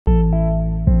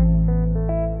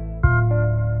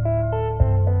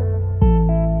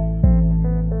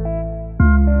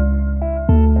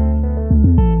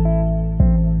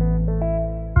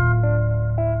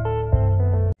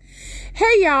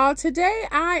y'all, today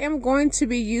I am going to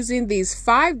be using these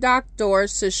 5 dock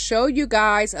doors to show you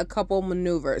guys a couple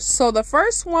maneuvers. So the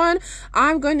first one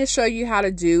I'm going to show you how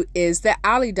to do is the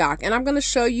alley dock, and I'm going to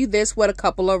show you this with a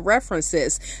couple of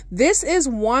references. This is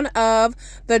one of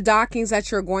the dockings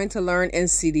that you're going to learn in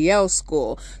CDL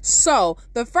school. So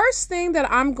the first thing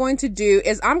that I'm going to do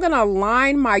is I'm going to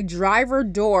line my driver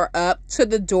door up to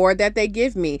the door that they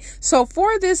give me. So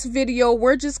for this video,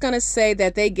 we're just going to say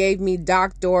that they gave me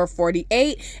dock door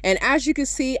 48, and as you can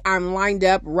see, I'm lined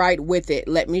up right with it.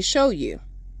 Let me show you.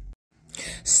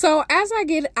 So as I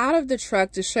get out of the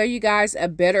truck to show you guys a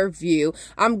better view,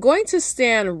 I'm going to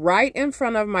stand right in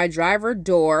front of my driver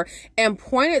door and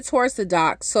point it towards the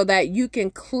dock so that you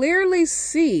can clearly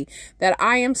see that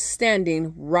I am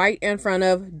standing right in front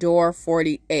of door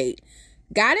 48.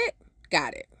 Got it?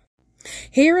 Got it.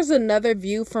 Here is another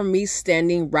view from me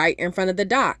standing right in front of the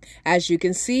dock. As you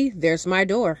can see, there's my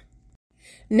door.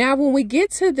 Now, when we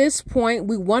get to this point,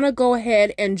 we want to go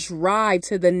ahead and drive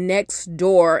to the next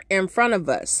door in front of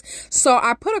us. So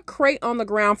I put a crate on the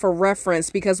ground for reference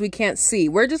because we can't see.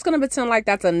 We're just going to pretend like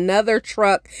that's another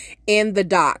truck in the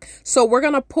dock. So we're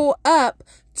going to pull up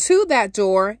to that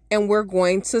door and we're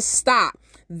going to stop.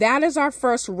 That is our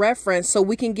first reference so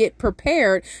we can get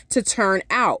prepared to turn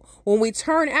out. When we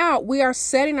turn out, we are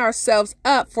setting ourselves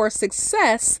up for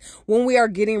success when we are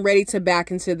getting ready to back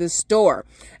into this door.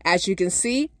 As you can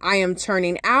see, I am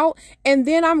turning out and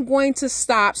then I'm going to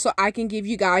stop so I can give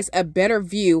you guys a better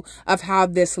view of how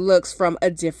this looks from a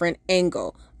different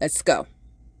angle. Let's go.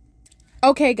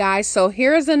 Okay guys, so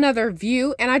here's another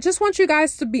view, and I just want you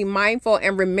guys to be mindful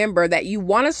and remember that you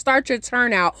want to start your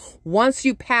turnout once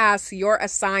you pass your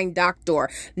assigned dock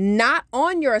door, not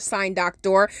on your assigned dock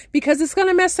door, because it's going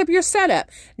to mess up your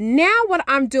setup. Now what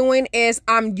I'm doing is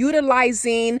I'm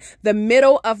utilizing the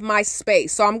middle of my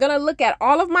space. So I'm going to look at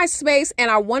all of my space and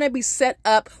I want to be set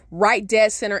up right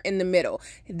dead center in the middle.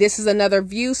 This is another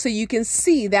view so you can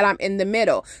see that I'm in the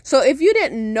middle. So if you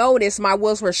didn't notice, my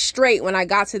wheels were straight when I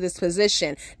got to this position.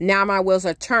 Now my wheels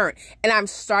are turned and I'm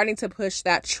starting to push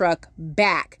that truck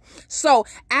back. So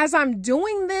as I'm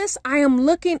doing this, I am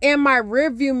looking in my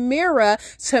rearview mirror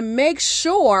to make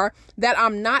sure that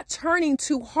I'm not turning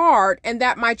too hard and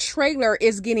that my trailer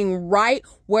is getting right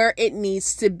where it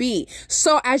needs to be.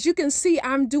 So as you can see,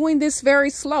 I'm doing this very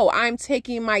slow. I'm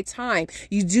taking my time.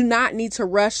 You do not need to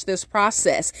rush this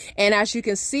process. And as you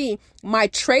can see, my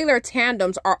trailer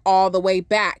tandems are all the way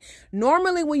back.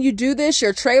 Normally when you do this,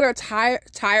 your trailer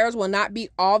tires will not be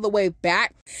all the way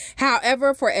back.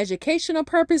 However, for educational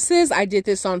purposes, I did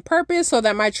this on purpose so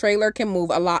that my trailer can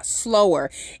move a lot slower.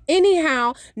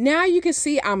 Anyhow, now you can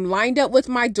see I'm lined up with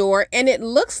my door and it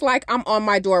looks like I'm on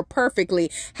my door perfectly.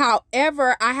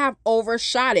 However, I have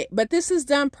overshot it, but this is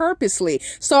done purposely.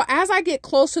 So as I get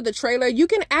close to the trailer, you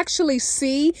can actually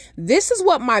see this is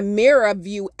what my mirror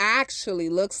view actually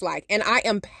looks like. And I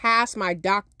am past my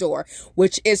dock door,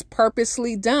 which is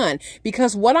purposely done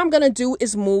because what I'm going to do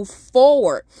is move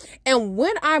forward. And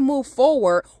when I move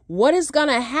forward, what is going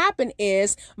to happen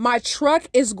is my truck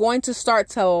is going to start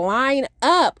to line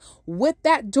up with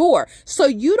that door. So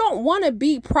you don't want to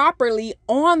be properly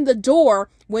on the door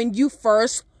when you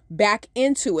first back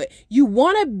into it. You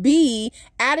want to be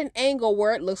at an angle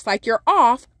where it looks like you're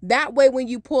off. That way, when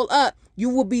you pull up, you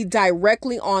will be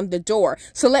directly on the door.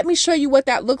 So let me show you what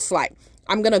that looks like.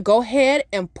 I'm going to go ahead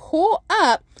and pull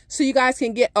up so you guys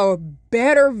can get a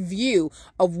better view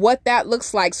of what that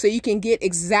looks like so you can get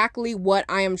exactly what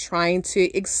I am trying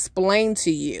to explain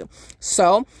to you.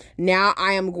 So now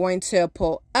I am going to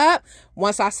pull up.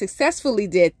 Once I successfully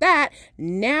did that,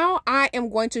 now I am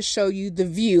going to show you the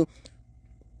view.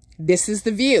 This is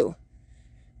the view.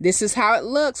 This is how it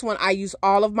looks when I use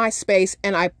all of my space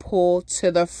and I pull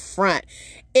to the front.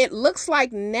 It looks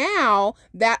like now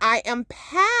that I am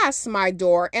past my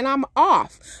door and I'm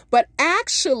off. But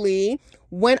actually,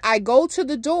 when I go to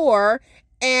the door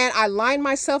and I line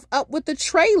myself up with the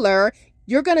trailer,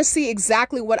 you're going to see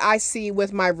exactly what I see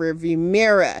with my rearview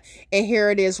mirror. And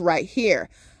here it is right here.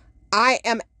 I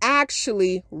am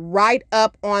actually right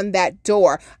up on that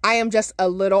door. I am just a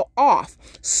little off.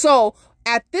 So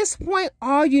at this point,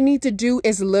 all you need to do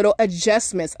is little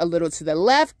adjustments, a little to the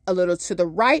left, a little to the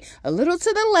right, a little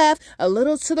to the left, a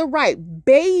little to the right,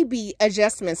 baby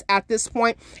adjustments at this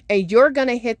point, and you're going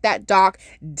to hit that dock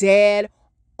dead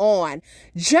on.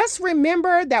 Just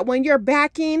remember that when you're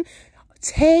backing,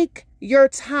 take your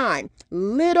time,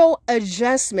 little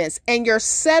adjustments, and your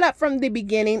setup from the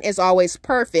beginning is always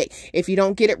perfect. If you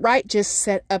don't get it right, just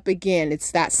set up again.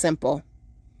 It's that simple.